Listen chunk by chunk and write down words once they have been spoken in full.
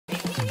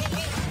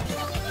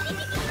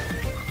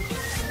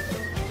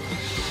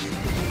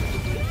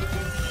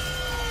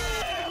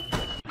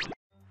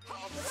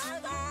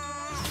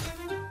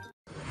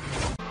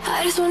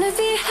I just wanna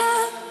be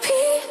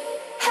happy,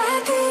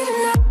 happy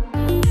tonight.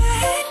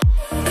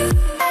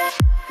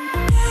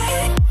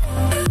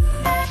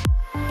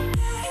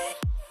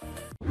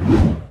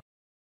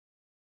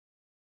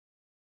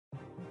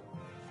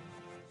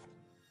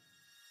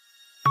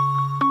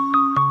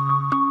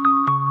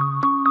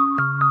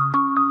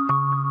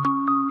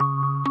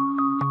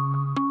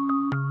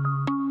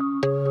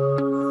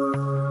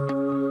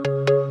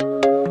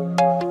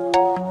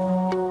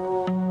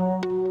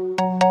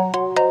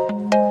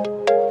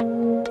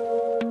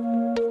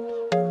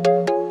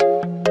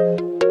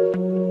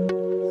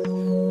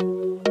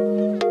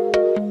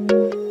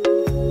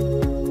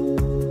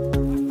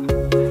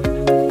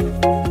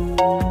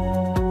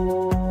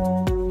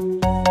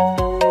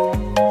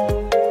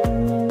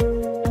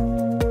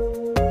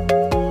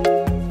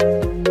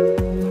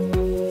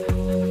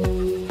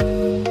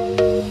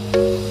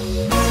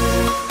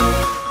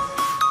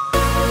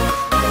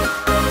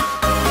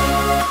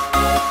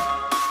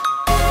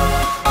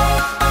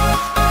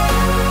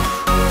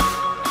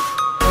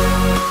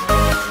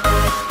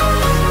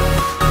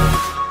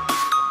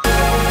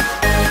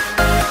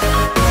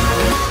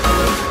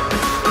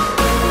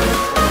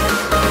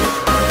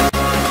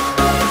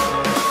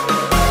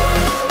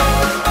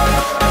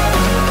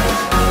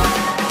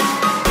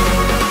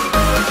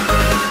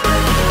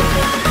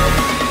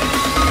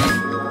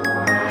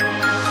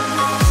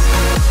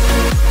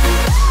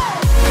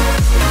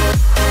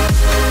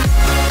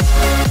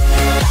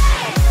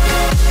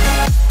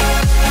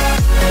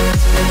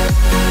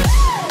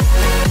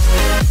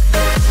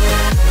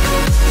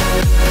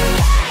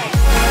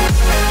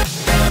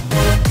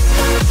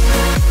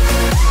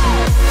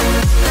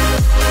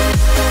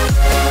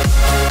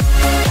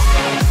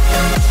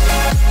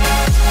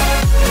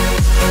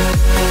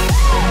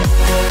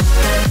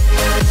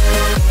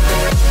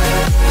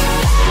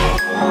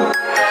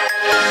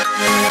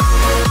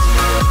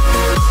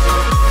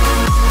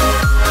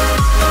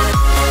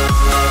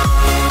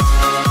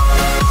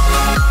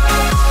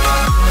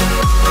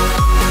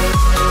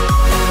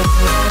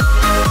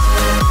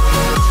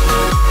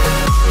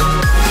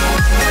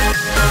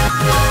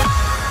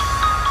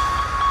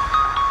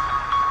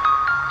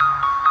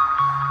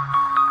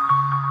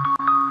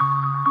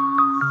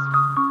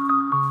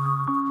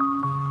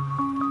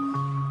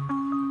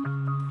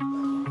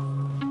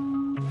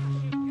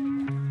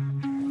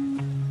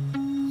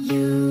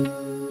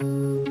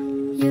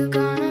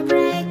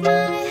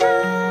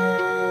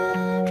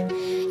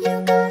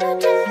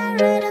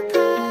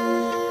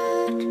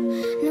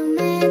 You'll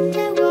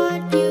never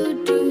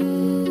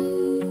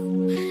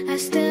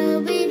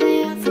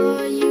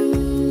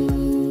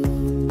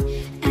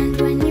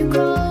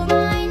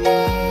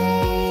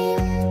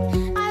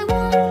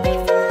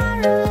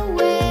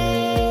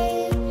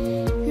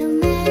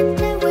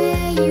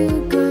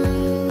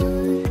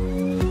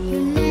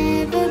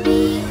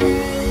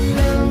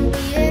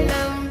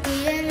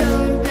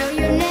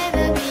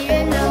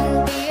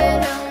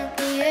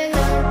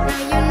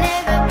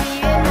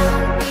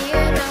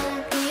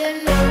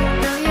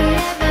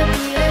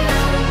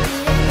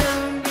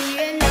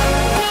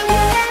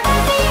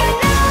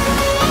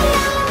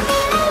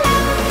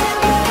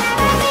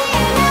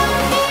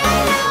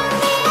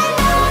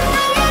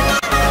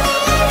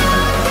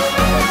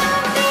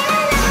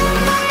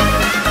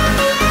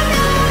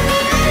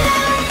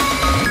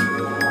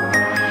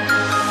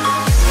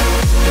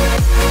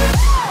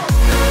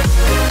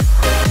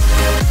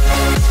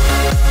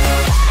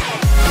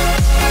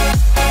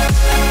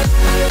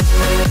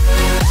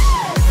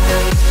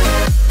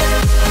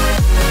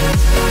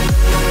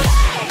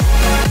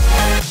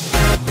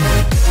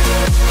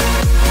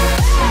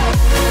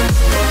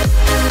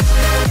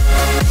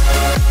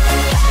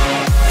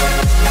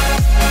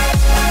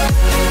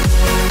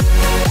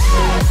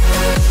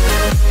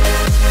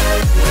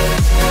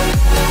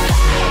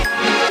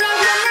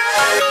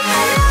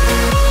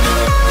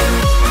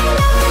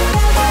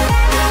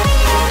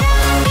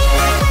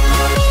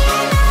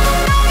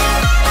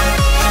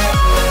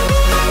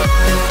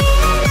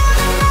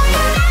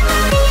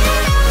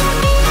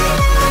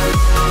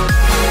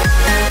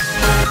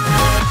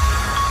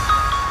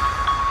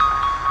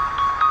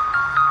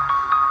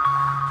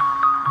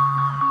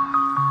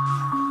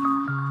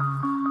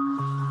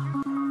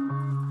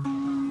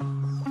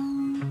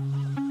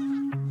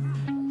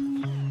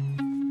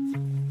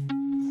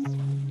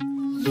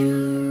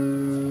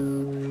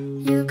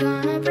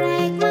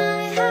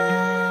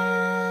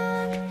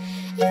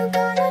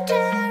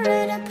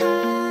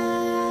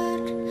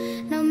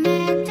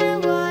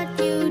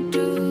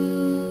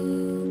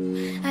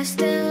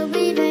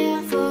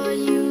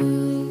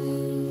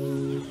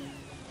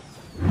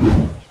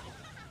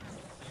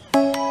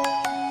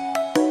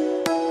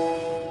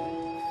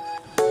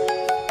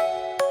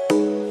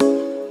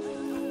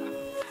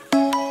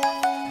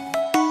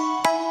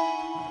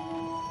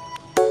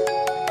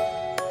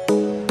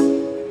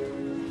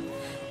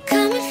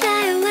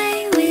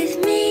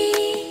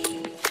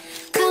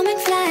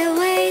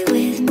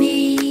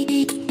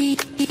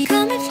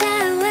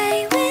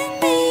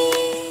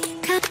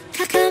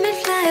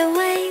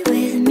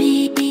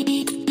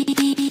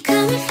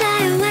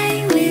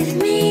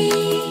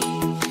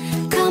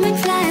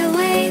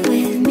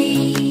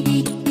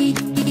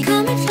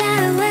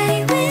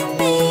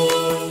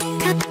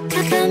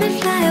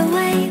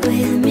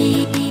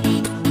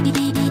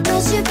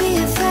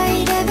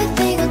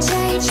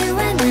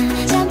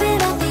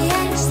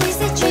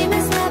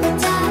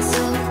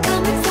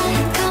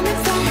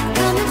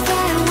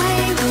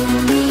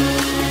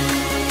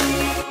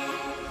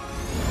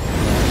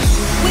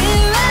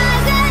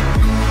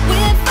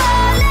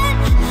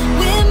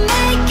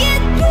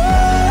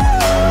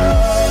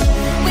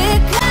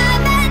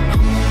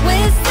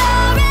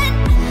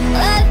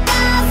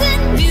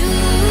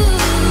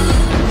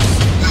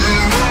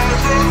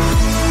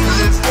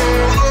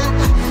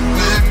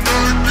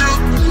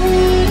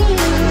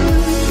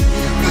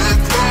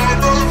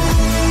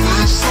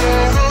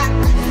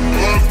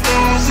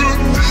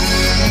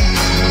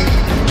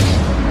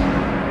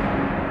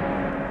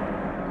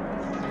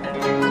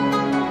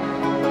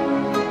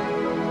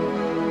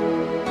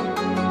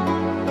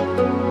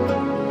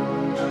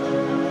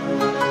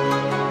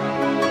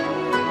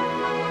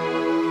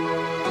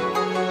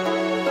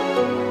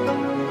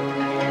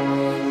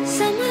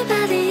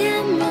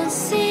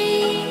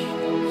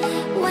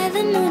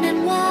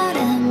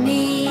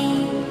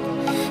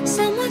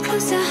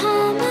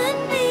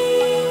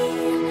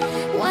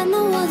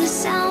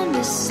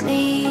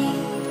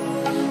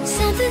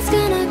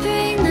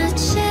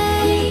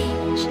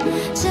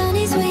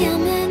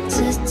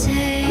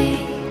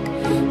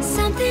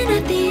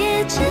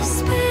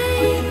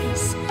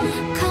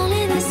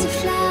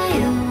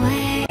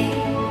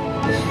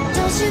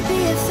should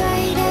be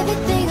afraid,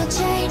 everything will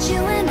change. You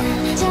and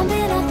I,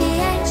 jumping off the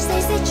edge.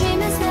 They say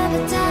dreamers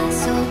never die.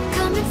 So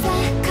come and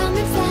fly, come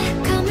and fly,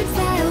 come and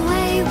fly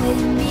away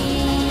with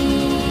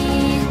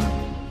me.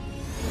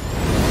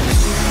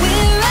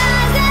 We're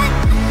rising,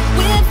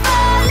 we're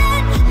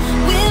falling,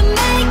 we're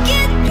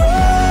making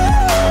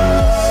through.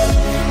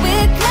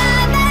 We're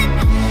climbing,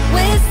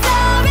 we're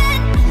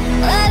soaring,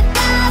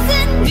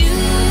 1,000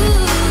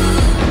 views.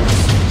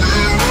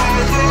 We're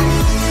rising,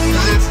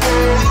 we're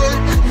falling, we're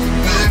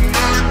making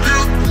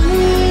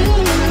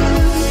through.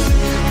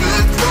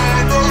 We're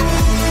climbing,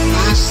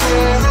 we're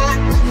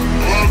soaring,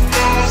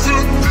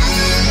 1,000 views.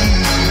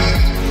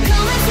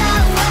 Come and fly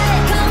away,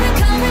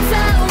 come and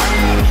fly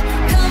away,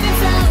 come and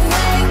fly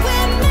away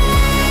with me.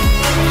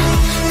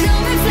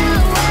 Come and fly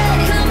away,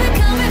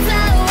 come and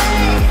fly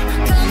away,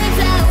 come and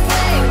fly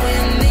away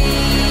with me.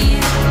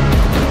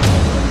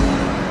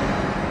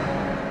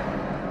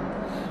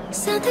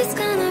 Something's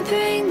gonna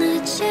bring the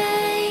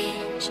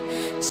change.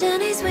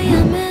 Journeys we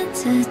are meant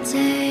to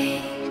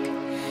take.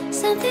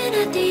 Something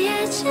at the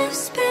edge of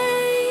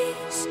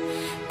space,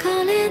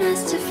 calling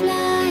us to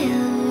fly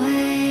away.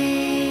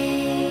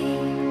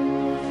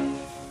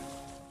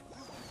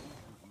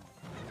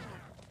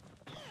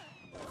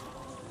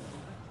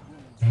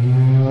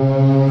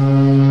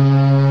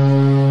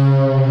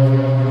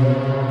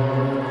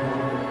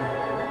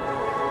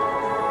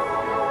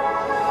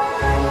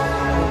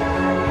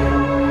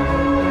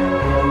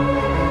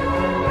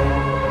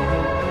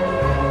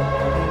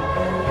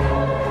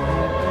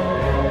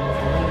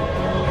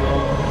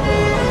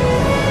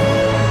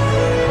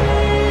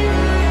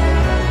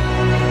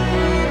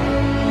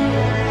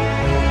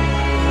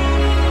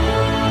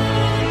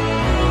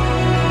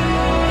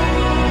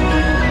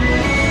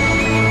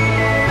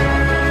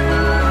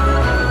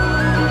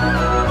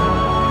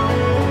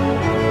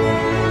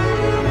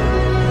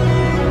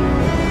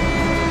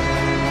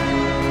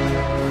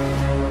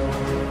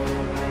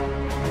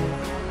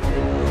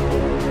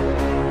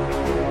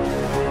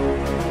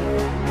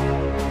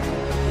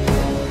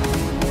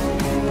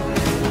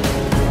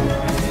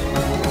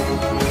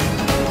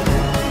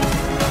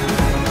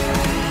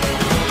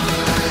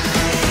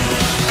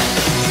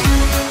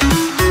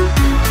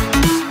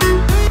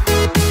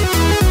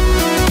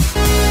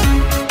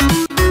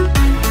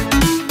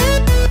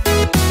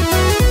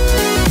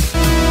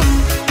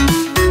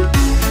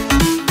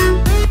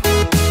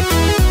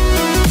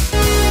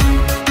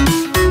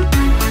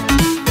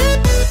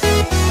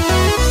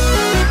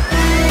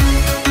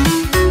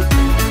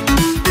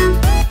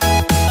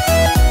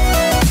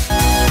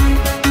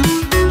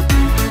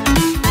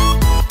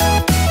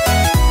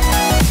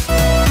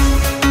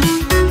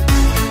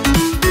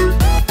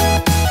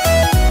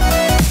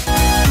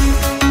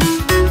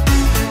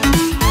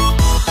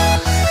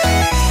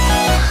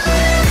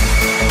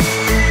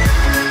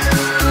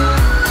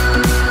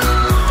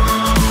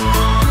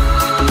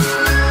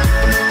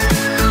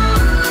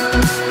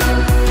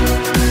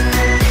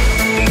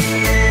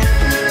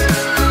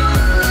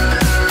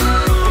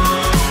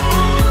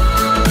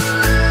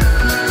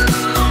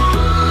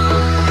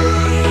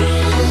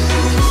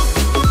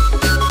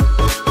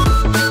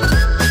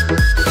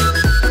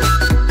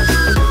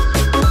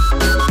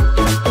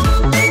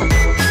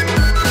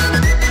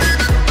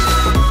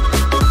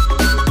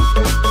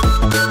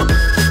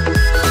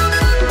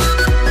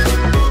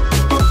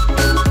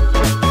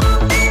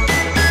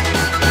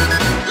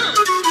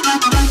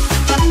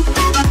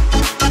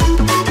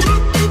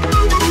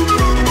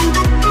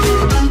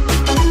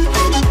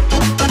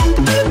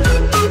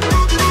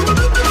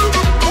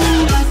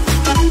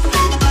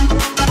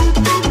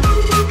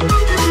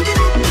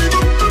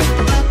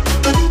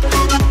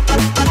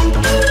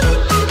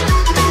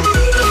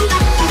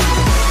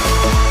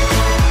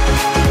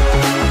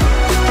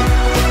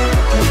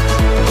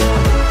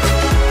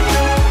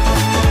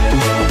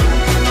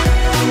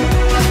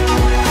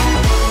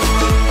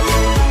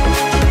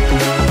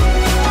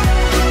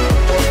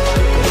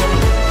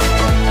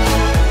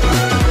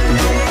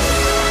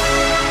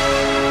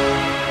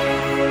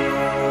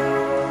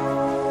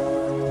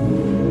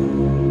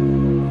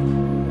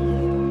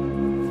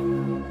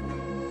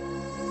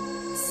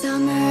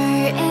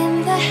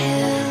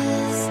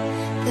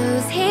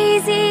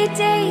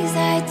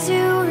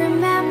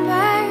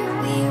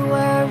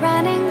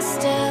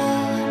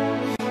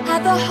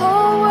 the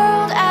whole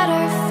world at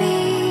our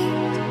feet,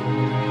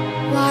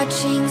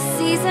 watching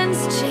seasons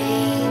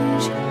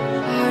change.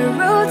 Our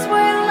roads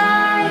were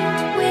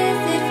lined with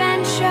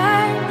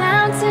adventure,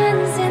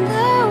 mountains in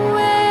the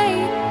way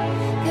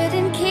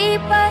couldn't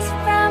keep us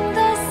from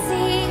the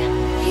sea.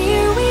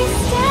 Here we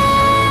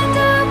stand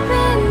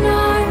open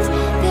arms,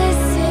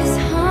 this is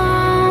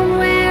home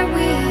where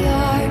we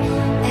are,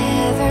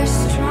 ever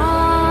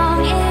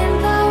strong in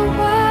the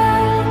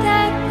world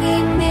that we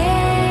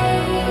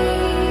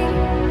made.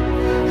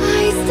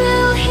 I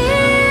still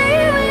hear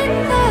you in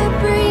the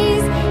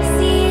breeze,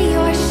 see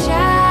your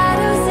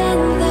shadow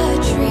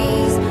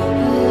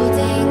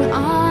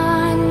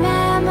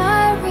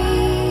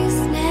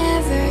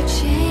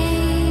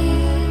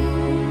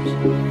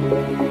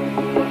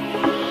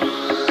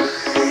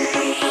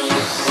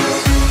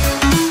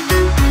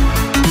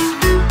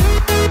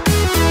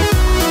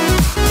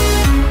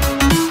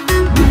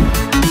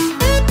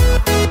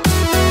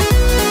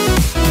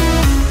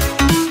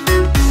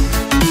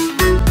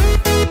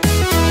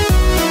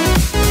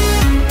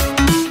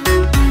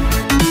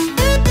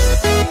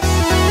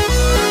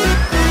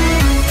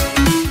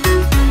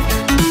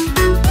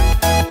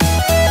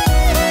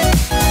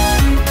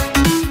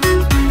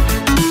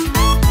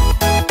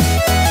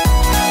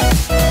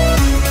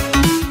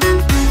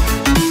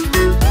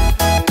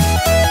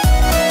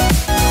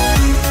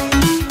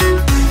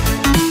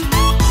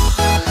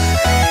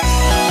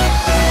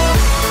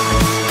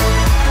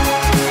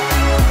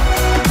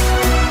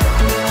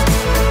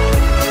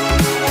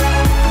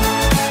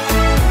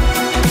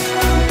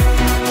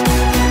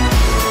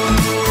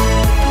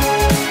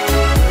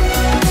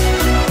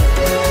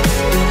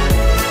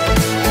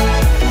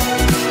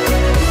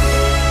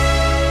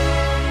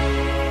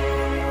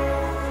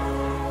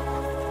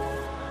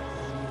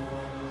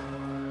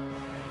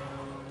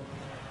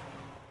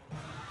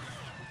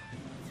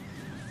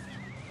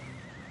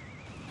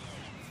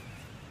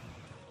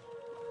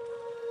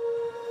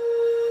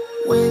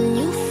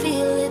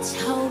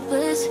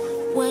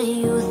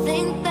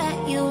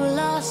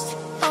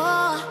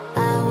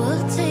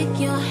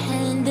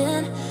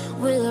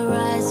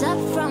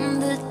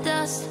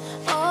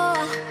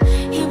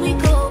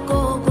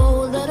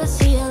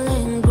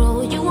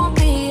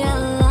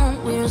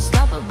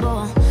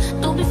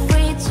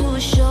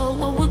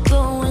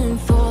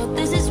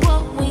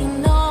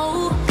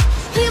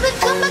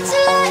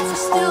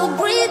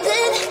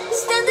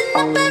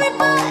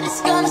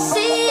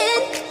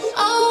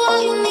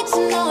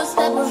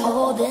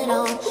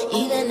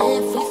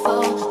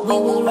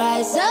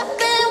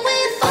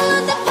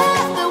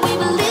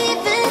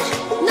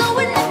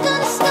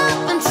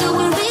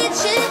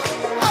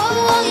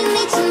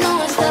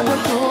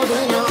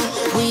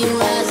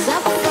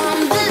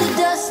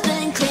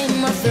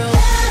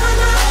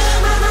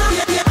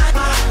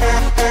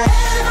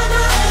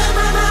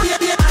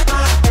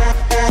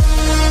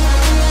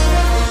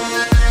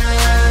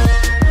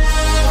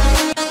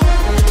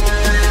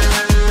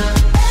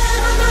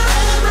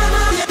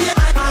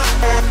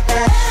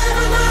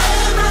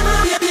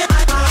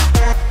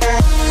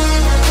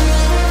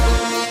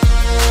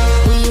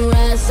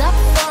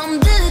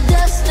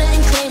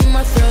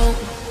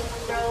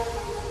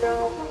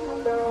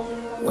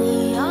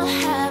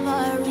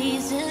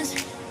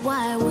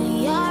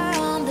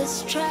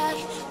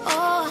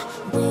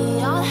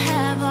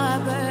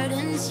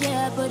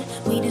that,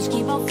 but we just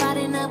keep on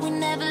fighting and we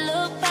never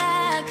look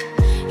back.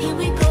 Here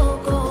we go,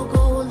 go,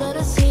 go, let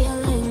us heal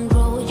and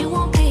grow. You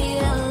won't be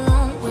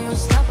alone, we're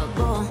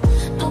unstoppable.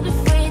 Don't be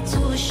afraid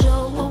to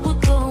show what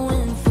we're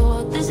going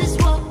for. This is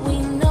what we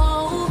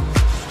know.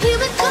 Here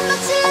we come, my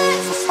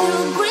tears, we're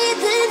still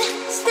breathing.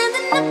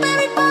 Standing up,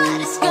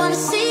 everybody's gonna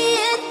see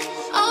it.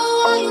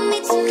 Oh, all you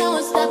need to know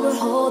is that we're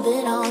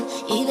holding on.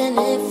 Even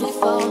if we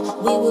fall,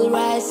 we will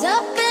rise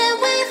up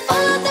and we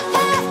follow the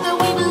path that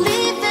we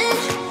believe in.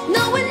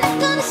 No, we're not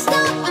gonna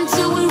stop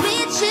until we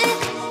reach it.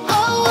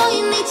 Oh, all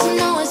you need to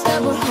know is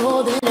that we're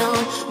holding on.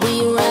 We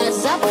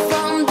rise up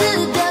from the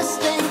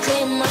dust and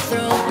claim our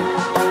throne.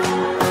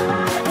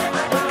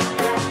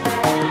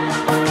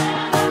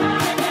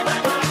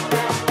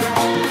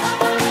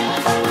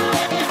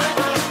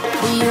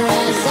 We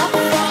rise up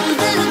from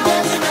the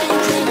dust and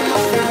claim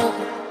our throne.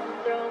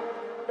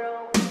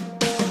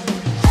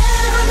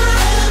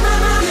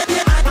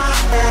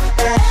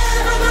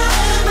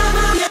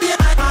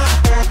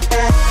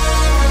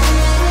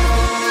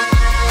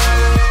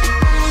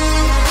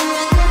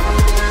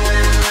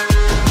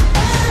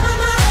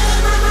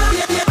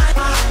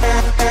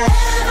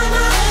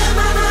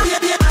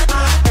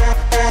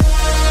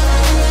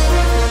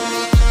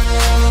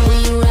 We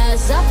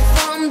rise up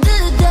from the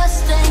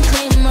dust and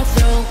claim our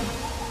throne.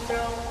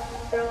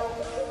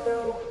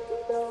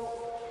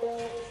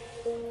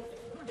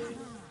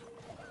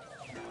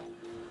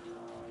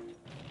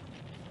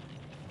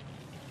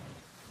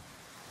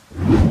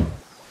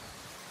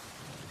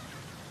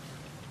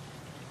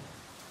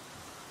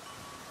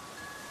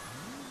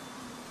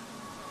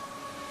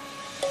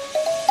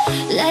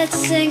 Let's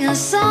sing a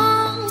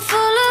song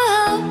full of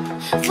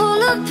hope,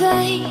 full of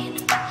pain.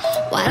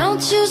 Why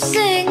don't you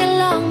sing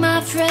along,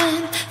 my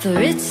friend? For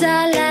it's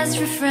our last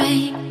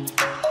refrain.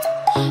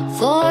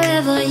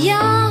 Forever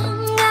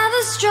young,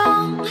 ever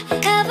strong,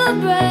 ever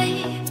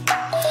brave.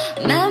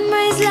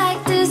 Memories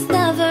like this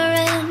never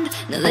end.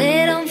 No,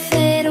 they don't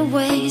fade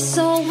away.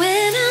 So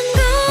when I'm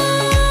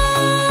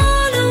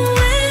gone, oh,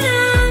 when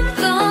I'm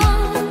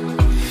gone,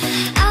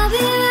 I'll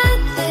be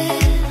right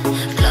there,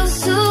 close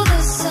to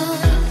the sun.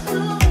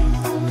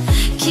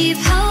 Keep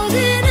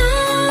holding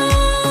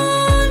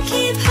on,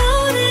 keep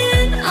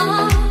holding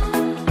on.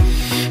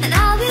 And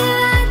I'll be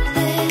right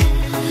there,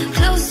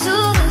 close to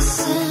the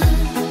sun,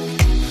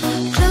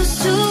 close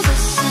to the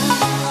sun.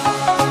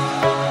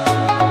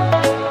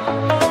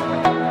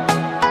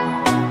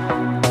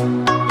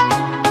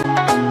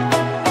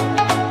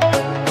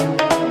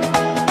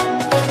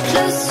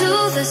 Close to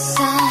the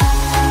sun.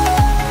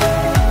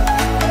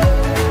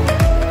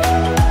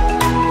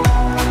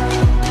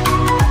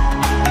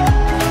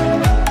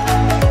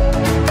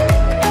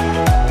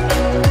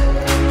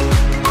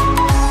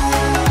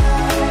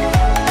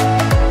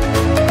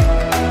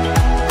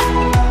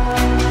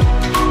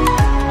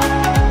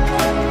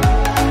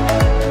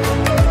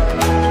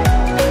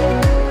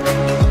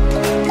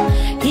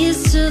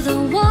 Here's to the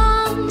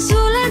ones who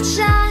let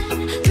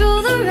shine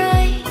through the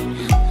rain,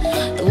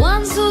 the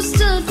ones who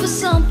stood for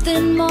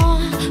something more.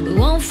 We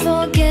won't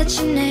forget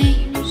your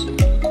names.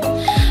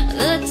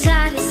 The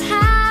tide is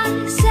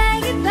high, say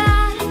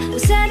goodbye, we're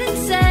setting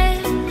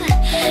sail.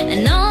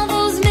 And all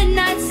those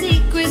midnight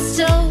secrets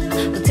told,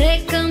 we'll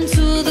take them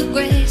to the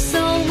grave.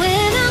 So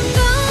when I'm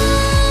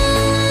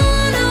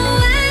gone, oh,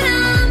 when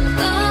I'm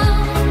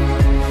gone,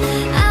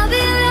 I'll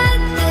be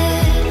right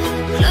there,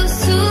 close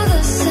to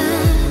the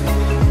sun.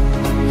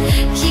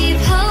 Keep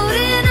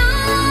holding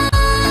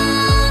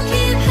on,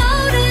 keep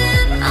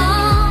holding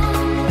on.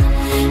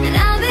 And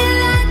I'll be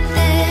right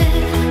there,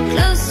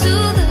 close to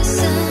the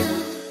sun,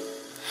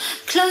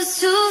 close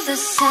to the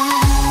sun.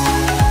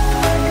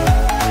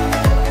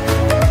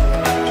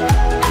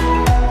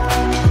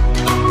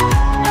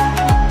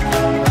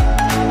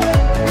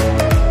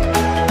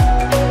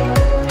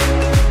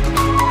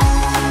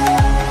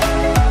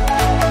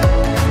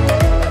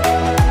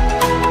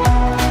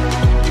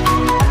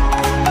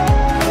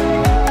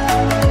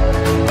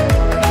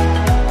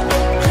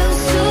 Close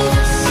to the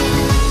sun.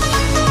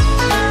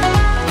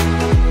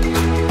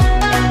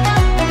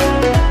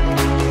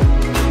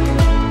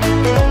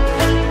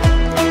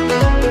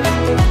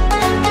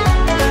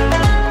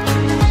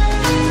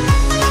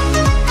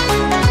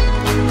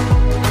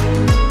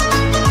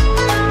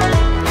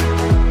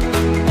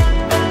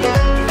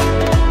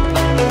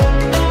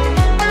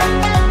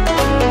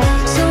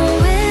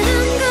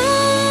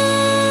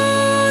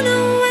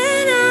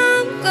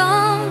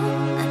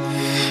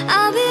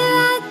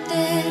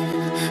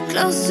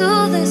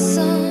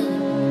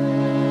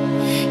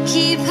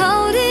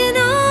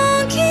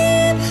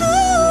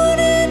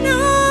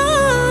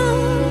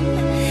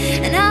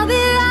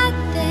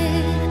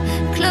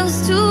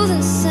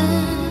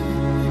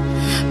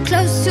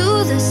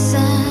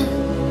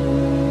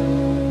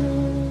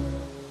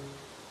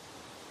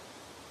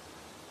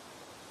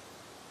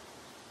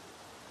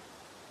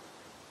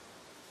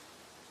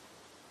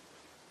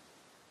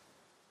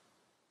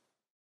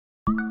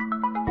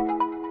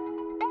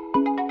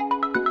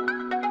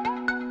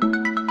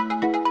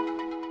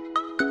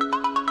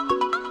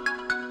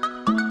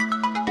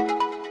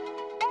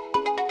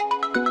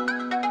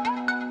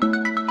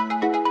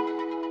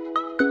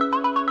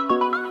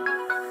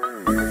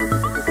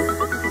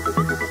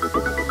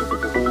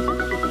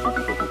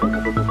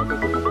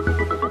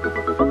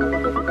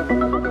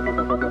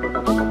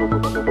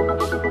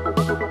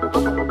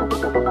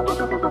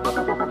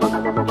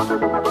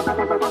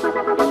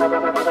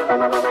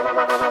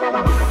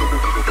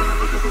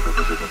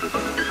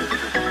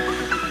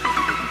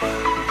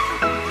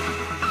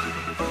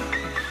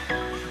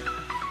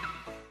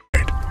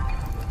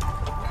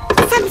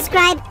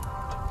 subscribe.